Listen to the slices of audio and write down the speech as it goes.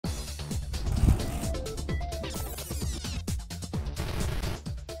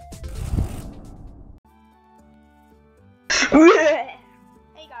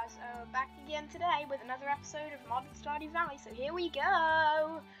Hey guys, back again today with another episode of Modded Stardew Valley, so here we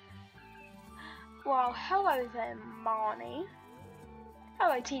go! Well, hello there, Marnie.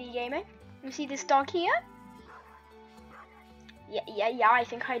 Hello, TD Gaming. You see this dog here? Yeah, I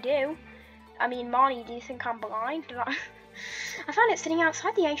think I do. I mean, Marnie, do you think I'm blind? I found it sitting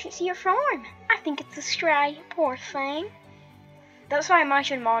outside the ancient Sea farm. I think it's a stray, poor thing. That's what I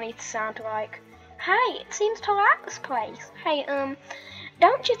imagine Marnie to sound like. Hey, it seems to like this place. Hey,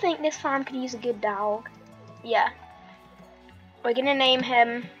 don't you think this farm could use a good dog? Yeah. We're gonna name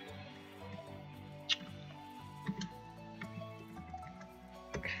him...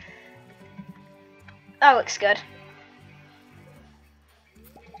 That looks good.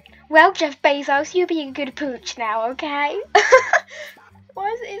 Well, Jeff Bezos, you be a good pooch now, okay? Why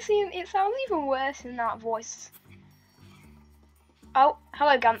does it seem... It sounds even worse in that voice. Oh,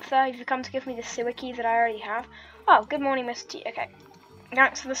 hello Gunther, you've come to give me the sewer key that I already have. Oh, good morning, Mr. T. Okay.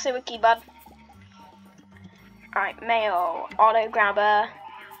 Thanks for the sewer key, bud. Alright, mail, auto grabber,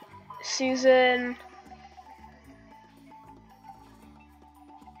 Susan.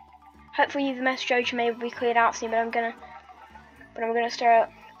 Hopefully the message Jojo may be cleared out soon, but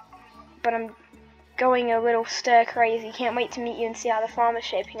I'm going a little stir crazy. Can't wait to meet you and see how the farm is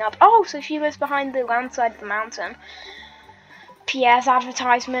shaping up. Oh, so she lives behind the landside of the mountain. P.S.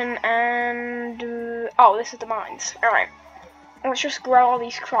 advertisement and oh, this is the mines. Alright, let's just grow all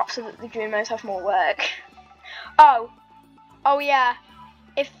these crops so that the Junimos have more work. Oh yeah,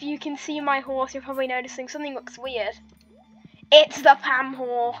 if you can see my horse, you're probably noticing something looks weird. It's the Pam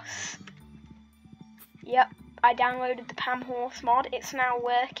horse. Yep, I downloaded the Pam horse mod. It's now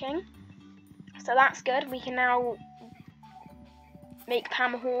working, so that's good. We can now make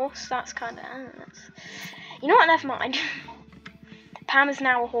Pam a horse. That's kind of you know what? Never mind. Pam is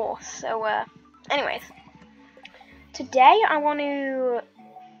now a horse, so, anyways. Today I want to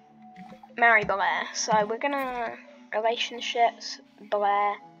marry Blair, so we're gonna relationships,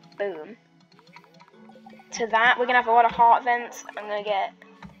 Blair, boom. To that, we're gonna have a lot of heart events. I'm gonna get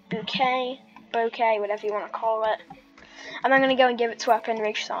bouquet, whatever you want to call it. And I'm gonna go and give it to up in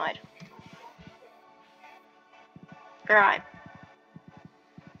Ridgeside. Right.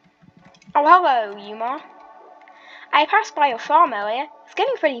 Oh, hello, Yuma. I passed by your farm earlier. It's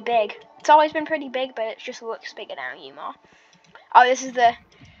getting pretty big. It's always been pretty big, but it just looks bigger now, Yuma. Oh, this is the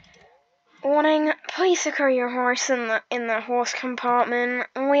warning. Please secure your horse in the horse compartment.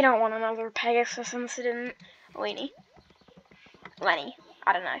 We don't want another Pegasus incident. Lenny, I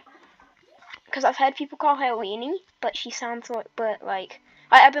don't know. Because I've heard people call her Lenny, but she sounds like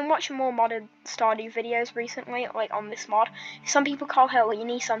I've been watching more modded Stardew videos recently, like on this mod. Some people call her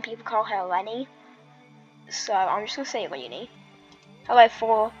Lenny, some people call her Lenny. So I'm just gonna say Lenny. Hello,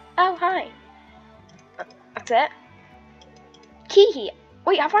 for. Oh, hi. That's it. Kiki.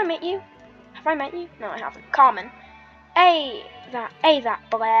 Wait, have I met you? No, I haven't. Carmen. Hey, that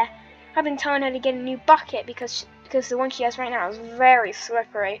Blair. I've been telling her to get a new bucket because the one she has right now is very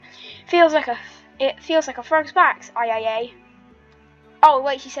slippery. It feels like a frog's back. Aye. Oh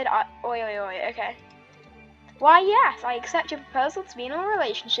wait, she said oi. Okay. Why yes, I accept your proposal to be in a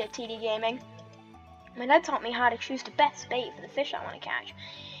relationship, TD Gaming. My dad taught me how to choose the best bait for the fish I want to catch.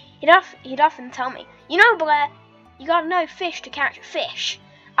 He'd often tell me, you know, Blair, you gotta know fish to catch a fish.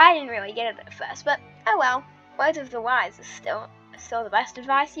 I didn't really get it at first, but oh well. Words of the wise is still the best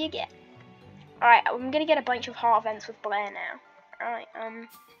advice you get. Alright, I'm gonna get a bunch of heart events with Blair now. Alright,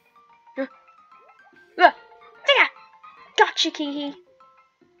 gotcha, Kiki.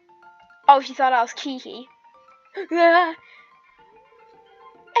 Oh, she thought I was Kiki. Hey,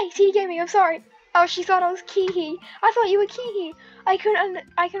 TD Gaming, I'm sorry. Oh, she thought I was Kiki. I thought you were Kiki. I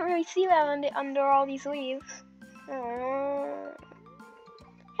couldn't really see that under all these leaves. Aww.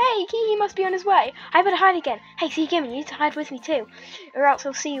 Hey, Kiki must be on his way. I better hide again. Hey, TD Gaming, you need to hide with me too, or else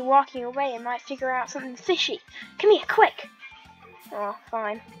he'll see you walking away and might figure out something fishy. Come here, quick. Oh,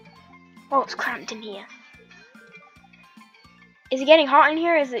 fine. Oh, it's cramped in here. Is it getting hot in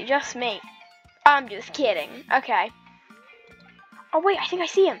here, or is it just me? I'm just kidding. Okay. Oh wait, I think I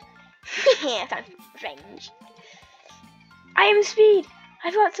see him. Time for revenge. I am Speed.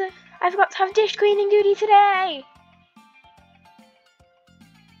 I've got to have dish cleaning duty today.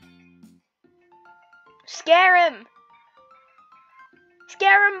 Scare him,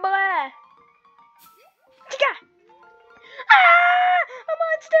 Blair. Tika! Ah! A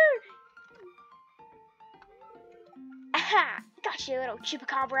monster! Aha! Gotcha, little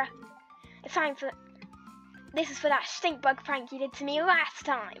chupacabra. This is for that stink bug prank you did to me last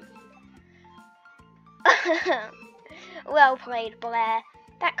time. Well played, Blair.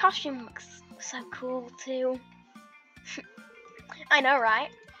 That costume looks so cool too. I know, right?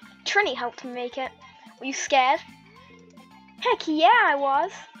 Trini helped me make it. Were you scared? Heck yeah, I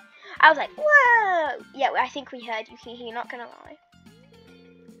was. I was like, whoa! Yeah, I think we heard you, Kiki, not gonna lie.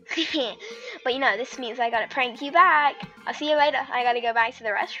 But you know, this means I gotta prank you back. I'll see you later. I gotta go back to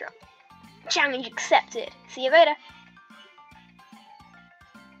the restaurant. Challenge accepted. See you later.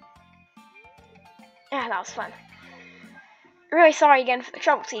 Yeah, that was fun. Really sorry again for the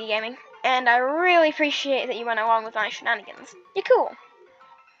trouble, TD Gaming. And I really appreciate that you went along with my shenanigans. You're cool.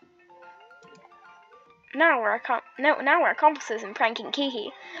 Now we're accomplices in pranking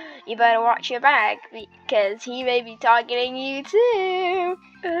Kiki. You better watch your back, because he may be targeting you too.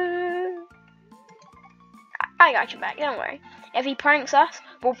 I got your back, don't worry. If he pranks us,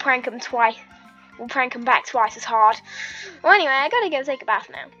 we'll prank him twice. We'll prank him back twice as hard. Well, anyway, I gotta go take a bath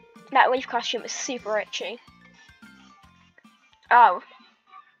now. That leaf costume is super itchy. Oh.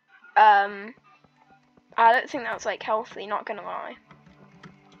 I don't think that's, like, healthy, not gonna lie.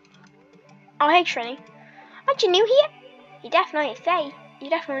 Oh, hey, Trini. Aren't you new here? You definitely a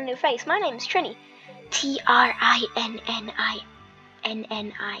new face. My name's Trini. Trinnie.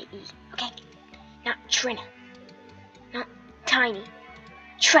 Okay? Not Trina. Not Tiny.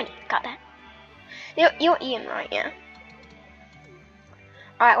 Trini. Got that? You're Ian, right? Yeah.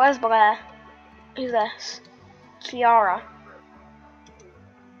 Alright, where's Blair? Who's this? Kiara.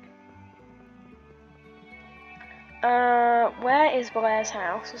 Where is Blair's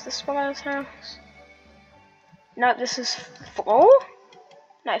house? Is this Blair's house? No, this is Flo?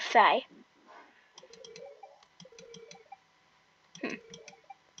 No, Faye.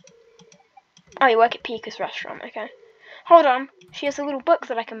 Oh, you work at Pika's restaurant, okay. Hold on. She has a little book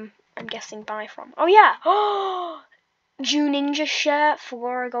that I'm guessing, buy from. Oh, yeah. Oh, Jew Ninja shirt,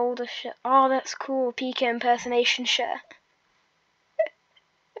 Flora Golda shirt. Oh, that's cool. Pika impersonation shirt.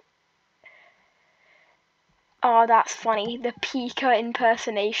 Oh, that's funny. The Pika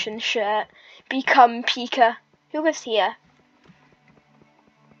impersonation shirt. Become Pika. Who lives here?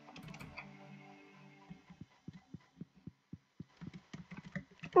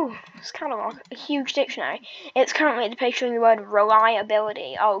 Ooh, it's kind of like a huge dictionary. It's currently depicting the word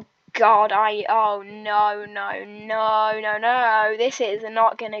reliability. Oh God, oh no. This is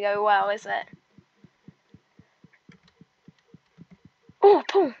not gonna go well, is it? Oh,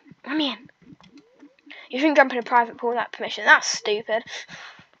 pool. Let me in. You shouldn't jump in a private pool without permission. That's stupid.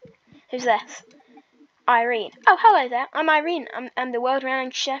 Who's this? Irene. Oh, hello there. I'm Irene. I'm the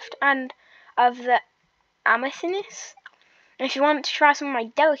world-renowned chef and of the Amazinus. And if you want to try some of my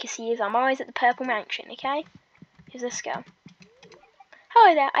delicacies, I'm always at the Purple Mansion, okay? Who's this girl?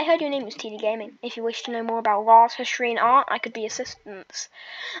 Hello there. I heard your name was TD Gaming. If you wish to know more about laws, history, and art, I could be assistance.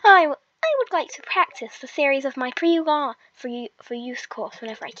 I would like to practice the theories of my pre-law for youth course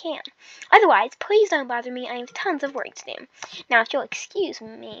whenever I can. Otherwise, please don't bother me. I have tons of work to do. Now, if you'll excuse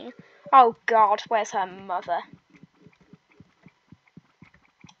me. Oh God, where's her mother?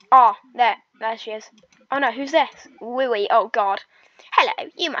 Oh, there she is. Oh no, who's this? Louie. Oh God. Hello,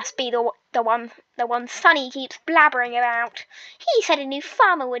 you must be the one Sonny keeps blabbering about. He said a new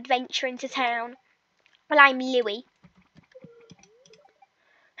farmer would venture into town. Well, I'm Louie.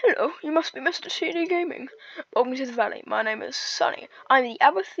 Hello, you must be Mr. TD Gaming. Welcome to the valley. My name is Sonny. I'm the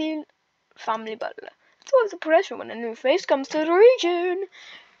Aberthine family butler. It's always a pleasure when a new face comes to the region.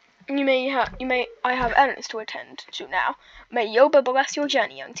 I have errands to attend to now. May Yoba bless your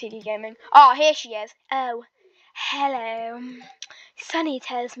journey, young TD Gaming. Oh, here she is. Oh, hello. Sonny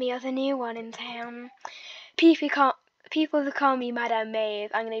tells me you're the new one in town. People call me Madame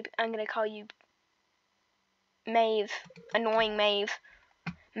Maeve. I'm gonna call you Maeve. Annoying Maeve.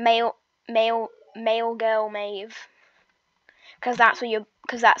 Male girl Maeve. Because that's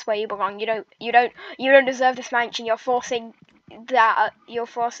where you belong. You don't deserve this mansion. You're forcing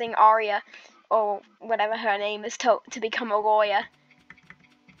Arya, or whatever her name is, to become a lawyer.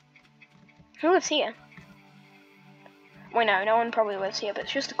 Who lives here? Wait, no one probably lives here, but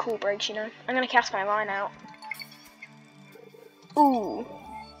it's just a cool bridge, you know. I'm gonna cast my line out. Ooh.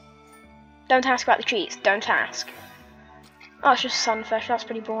 Don't ask about the trees. Don't ask. Oh, it's just sunfish. That's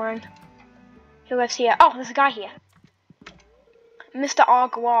pretty boring. Who lives here? Oh, there's a guy here. Mr.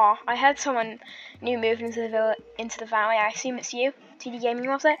 Arguar. I heard someone new moved into the valley. I assume it's you. TD Gaming,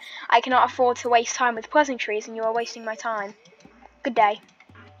 was it? I cannot afford to waste time with pleasantries, and you are wasting my time. Good day.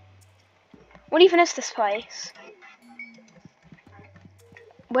 What even is this place?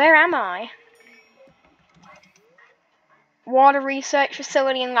 Where am I? Water research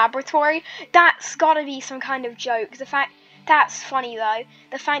facility and laboratory? That's gotta be some kind of joke. That's funny though.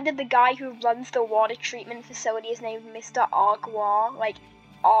 The fact that the guy who runs the water treatment facility is named Mr. Aqua, like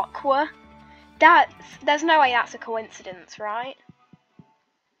Aqua. There's no way that's a coincidence, right?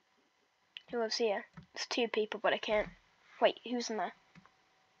 Who lives here? There's 2 people, but I can't. Wait, who's in there?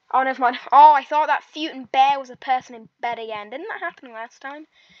 Oh, never mind. Oh, I thought that Futin Bear was a person in bed again. Didn't that happen last time?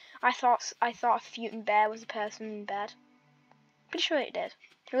 I thought a Futin Bear was a person in bed. Pretty sure it did.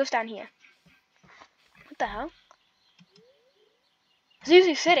 Who lives down here? What the hell?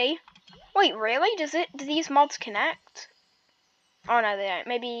 Zuzu City? Wait, really? Do these mods connect? Oh no, they don't.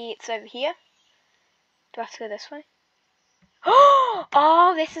 Maybe it's over here? Do I have to go this way?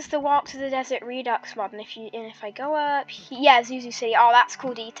 Oh, this is the Walk to the Desert Redux mod, and if I go up, yeah, Zuzu City. Oh, that's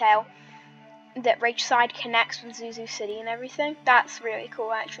cool detail. That Ridgeside connects with Zuzu City and everything. That's really cool.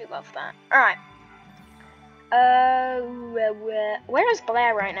 I actually love that. All right. Where is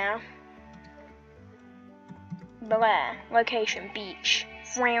Blair right now? Blair, location, beach.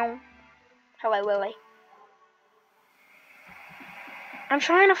 Hello, Lily. I'm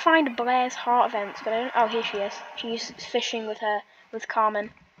trying to find Blair's heart events, but I don't. Oh, here she is. She's fishing with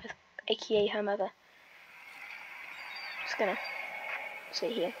Carmen, aka her mother. Just gonna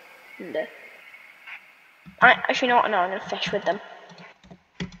sit here and actually not. No, I'm gonna fish with them.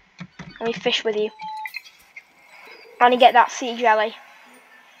 Let me fish with you. I need to get that sea jelly.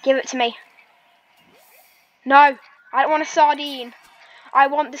 Give it to me. No, I don't want a sardine. I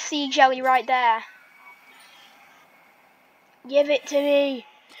want the sea jelly right there. Give it to me.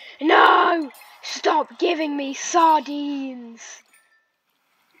 No! Stop giving me sardines.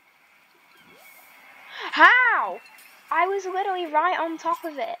 How? I was literally right on top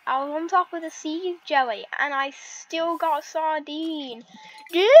of it. I was on top of the sea jelly and I still got a sardine.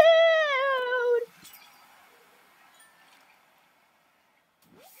 Dude!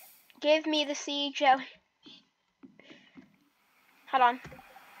 Give me the sea jelly. Hold on.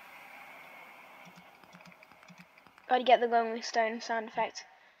 Gotta get the lonely stone sound effect.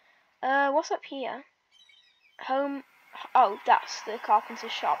 What's up here? Home. Oh, that's the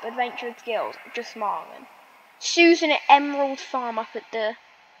carpenter's shop. Adventurers Guild. Just Marlin. Susan at Emerald Farm up at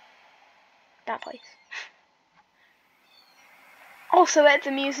that place. Also at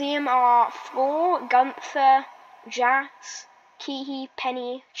the museum are Thor, Gunther, Jas, Kihi,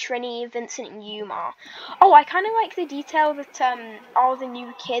 Penny, Trini, Vincent, and Yumar. Oh, I kind of like the detail that all the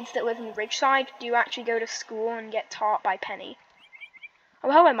new kids that live in Ridgeside do actually go to school and get taught by Penny.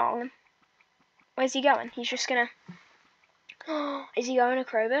 Oh, hello, Marlin. Where's he going? He's just gonna... Is he going to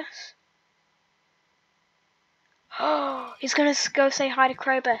Krobus? Oh, he's gonna go say hi to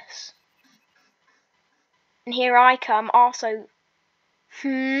Krobus. And here I come, also...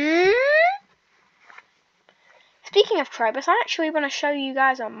 Speaking of Krobus, I actually want to show you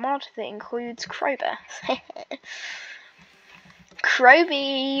guys a mod that includes Krobus.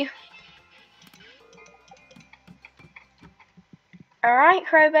 Kroby! Alright,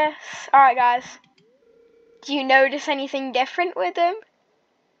 Krobus. Alright, guys. Do you notice anything different with him?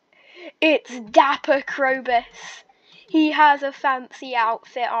 It's Dapper Krobus. He has a fancy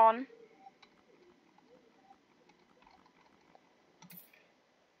outfit on.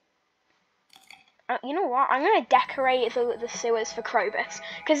 You know what? I'm gonna decorate the sewers for Krobus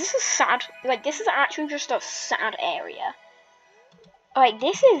because this is sad. Like, this is actually just a sad area. Like,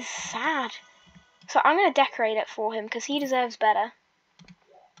 this is sad. So I'm gonna decorate it for him because he deserves better.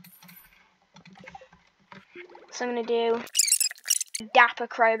 So I'm gonna do Dapper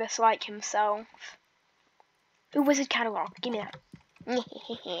Krobus like himself. Ooh, wizard catalog. Give me that.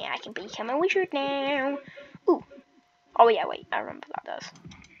 I can become a wizard now. Ooh. Oh yeah, wait. I remember what that does.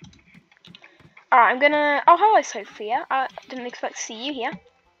 Alright, I'm gonna... Oh, hello, Sophia. I didn't expect to see you here.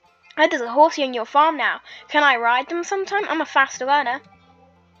 Oh, there's a horsey on your farm now. Can I ride them sometime? I'm a fast learner.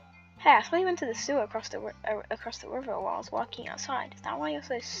 Hey, I saw you went to the sewer across the river while I was walking outside. Is that why you're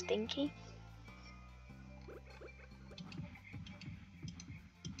so stinky?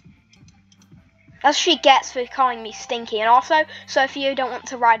 That's what she gets for calling me stinky. And also, Sophia don't want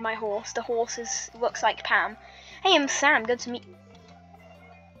to ride my horse. The horse looks like Pam. Hey, I'm Sam. Good to meet you.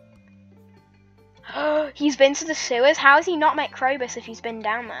 He's been to the sewers? How has he not met Krobus if he's been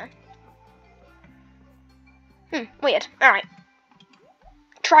down there? Weird. Alright.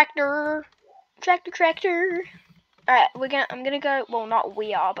 Tractor. Tractor. Alright, I'm gonna go, well, not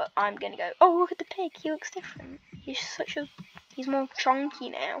we are, but I'm gonna go. Oh, look at the pig. He looks different. He's more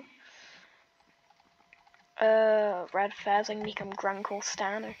chunky now. Red Fairs, I can become Grunkle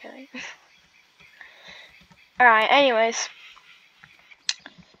Stan, okay. Alright, anyways.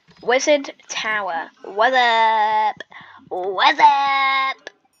 Wizard Tower. What's up? What's up?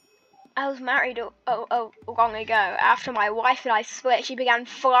 I was married long ago. After my wife and I split, she began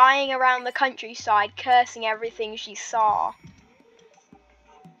flying around the countryside, cursing everything she saw.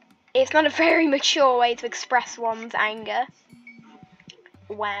 It's not a very mature way to express one's anger.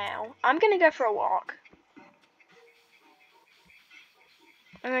 Wow. I'm gonna go for a walk.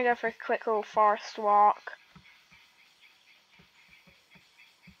 I'm gonna go for a quick little forest walk.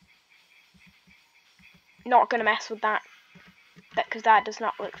 Not gonna mess with that, because that does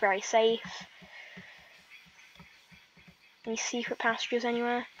not look very safe. Any secret passages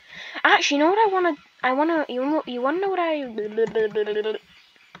anywhere? Actually, you know what I wanna. You wanna know what I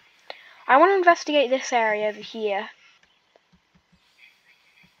wanna investigate this area over here.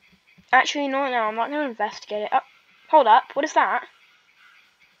 Actually, no, I'm not gonna investigate it. Oh, hold up. What is that?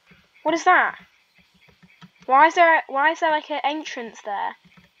 What is that? Why is there like an entrance there?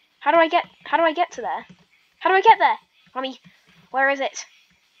 How do I get to there? How do I get there? Where is it?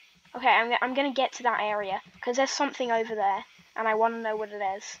 Okay, I'm gonna get to that area because there's something over there, and I want to know what it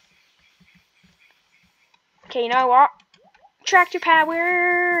is. Okay, you know what? Tractor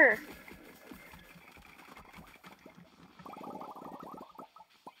power!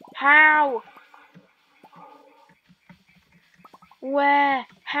 How? Where?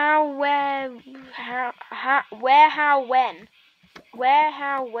 How? Where? How? Where? How? When? Where?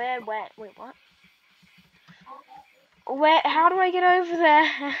 How? Where? When? Wait, what? Where? How do I get over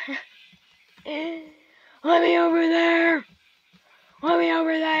there? Let me over there! Let me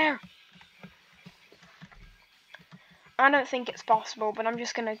over there! I don't think it's possible, but I'm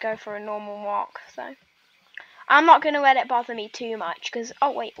just gonna go for a normal walk, so. I'm not gonna let it bother me too much, because,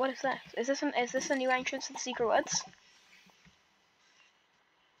 oh wait, what is this? Is this a new entrance to the Secret Woods?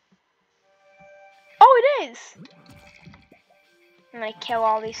 Oh, it is! I'm gonna kill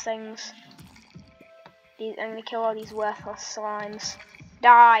all these things. I'm gonna kill all these worthless slimes.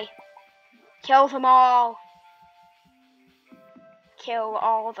 Die! Kill them all! Kill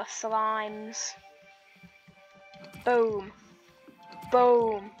all the slimes. Boom.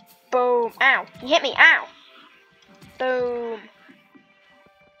 Boom. Boom. Ow! He hit me! Ow! Boom.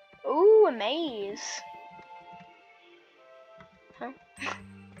 Ooh, a maze. Huh?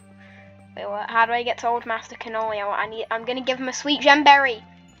 Wait, what? How do I get to Old Master Cannoli? I'm gonna give him a sweet gem berry.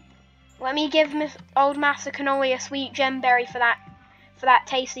 Let me give Old Master Cannoli a sweet gem berry for that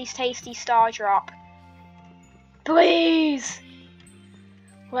tasty star drop. Please!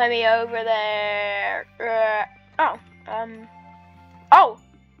 Let me over there. Oh!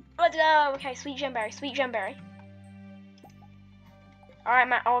 Let's go! Okay, sweet gem berry, sweet gem berry.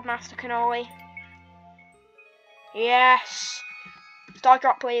 Alright, Old Master Cannoli. Yes! Star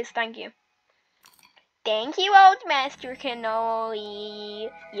drop, please, thank you. Thank you, Old Master Cannoli.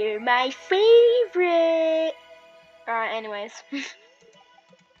 You're my favorite. Alright, anyways.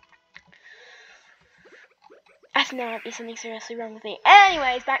 I think there might be something seriously wrong with me.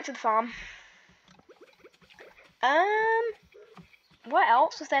 Anyways, back to the farm. What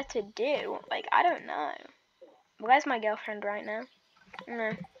else was there to do? Like, I don't know. Where's my girlfriend right now? I'm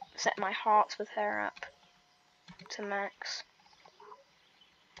gonna set my hearts with her up to max.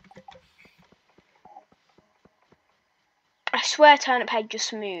 I swear Turnip Head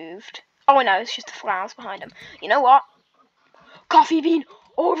just moved. Oh no, it's just the flowers behind him. You know what? Coffee bean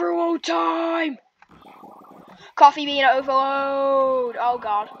overload time! Coffee bean overload! Oh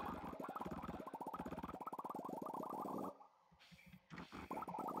god.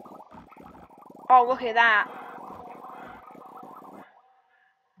 Oh, look at that.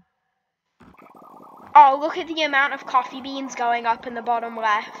 Oh, look at the amount of coffee beans going up in the bottom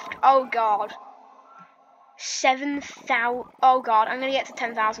left. Oh god. 7,000. Oh god, I'm gonna get to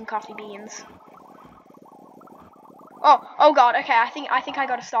 10,000 coffee beans. Oh god. Okay, I think I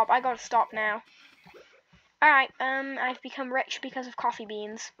gotta stop. I gotta stop now. All right. I've become rich because of coffee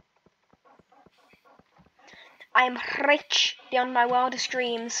beans. I am rich beyond my wildest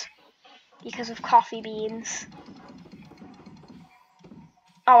dreams because of coffee beans.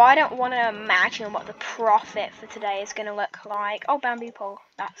 Oh, I don't want to imagine what the profit for today is going to look like. Oh, bamboo pole.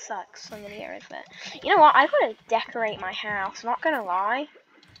 That sucks. I'm going to get rid of it. You know what? I've got to decorate my house. Not going to lie.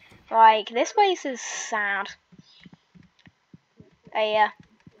 Like, this place is sad. Hey,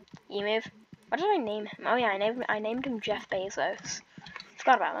 you move. What did I name him? Oh, yeah, I named him Jeff Bezos.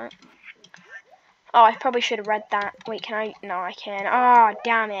 Forgot about that. Oh, I probably should have read that. Wait, can I? No, I can. Oh,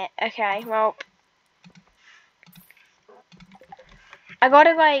 damn it. Okay, well. I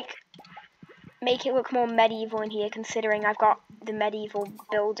gotta, like, make it look more medieval in here, considering I've got the medieval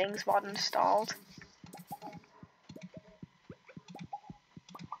buildings mod installed.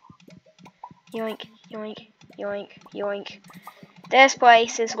 Yoink, yoink, yoink, yoink. This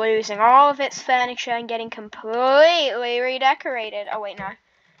place is losing all of its furniture and getting completely redecorated. Oh, wait, no.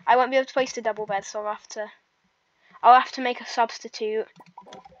 I won't be able to place the double bed, so I'll have to make a substitute.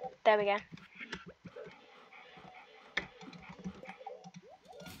 There we go.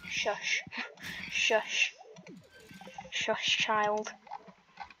 Shush. Shush. Shush, child.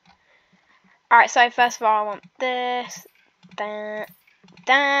 Alright, so first of all, I want this,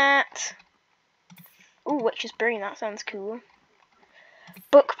 that. Ooh, Witch's Broom, that sounds cool.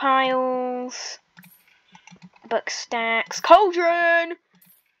 Book piles. Book stacks. Cauldron!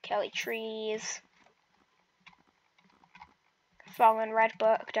 Kelly trees. Fallen red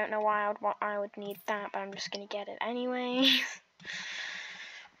book. Don't know why I would need that, but I'm just gonna get it anyways.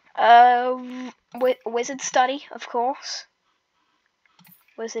 Wizard study, of course.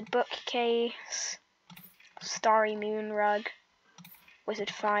 Wizard bookcase. Starry moon rug. Wizard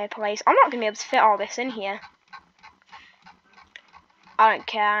fireplace. I'm not gonna be able to fit all this in here. I don't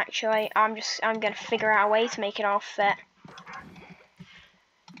care actually. I'm gonna figure out a way to make it all fit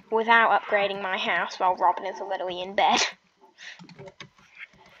without upgrading my house while Robin is literally in bed.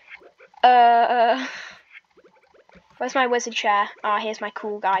 Where's my wizard chair? Ah, here's my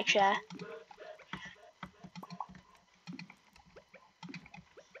cool guy chair.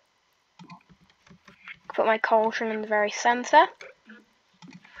 Put my cauldron in the very center.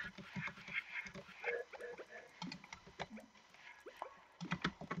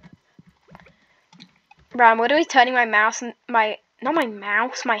 Bro, I'm literally turning my mouse and my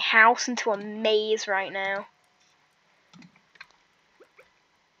house into a maze right now.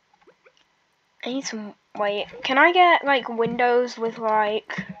 I need some, wait, can I get like windows with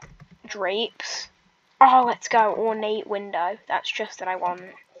like drapes? Oh, let's go, ornate window. That's just what I want.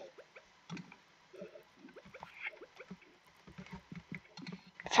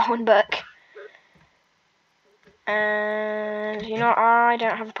 Phone book. And you know, I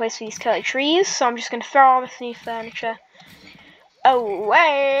don't have a place for these curly trees, so I'm just gonna throw all this new furniture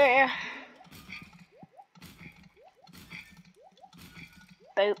away.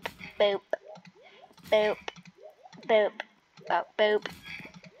 Boop, boop, boop, boop, oh, boop.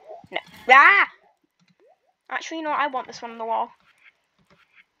 No. Ah! Actually, you know what? I want this one on the wall.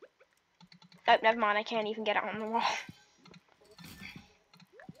 Oh, never mind. I can't even get it on the wall.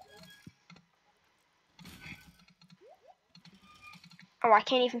 Oh, I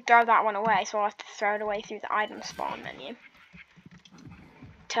can't even throw that one away, so I'll have to throw it away through the item spawn menu.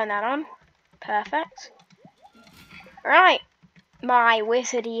 Turn that on. Perfect. Right. My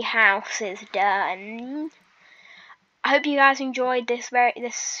wizardy house is done. I hope you guys enjoyed this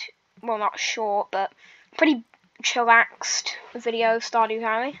well, not short, but pretty chillaxed video of Stardew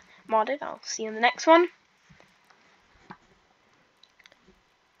Valley modded. I'll see you in the next one.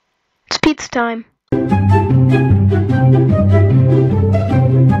 It's pizza time.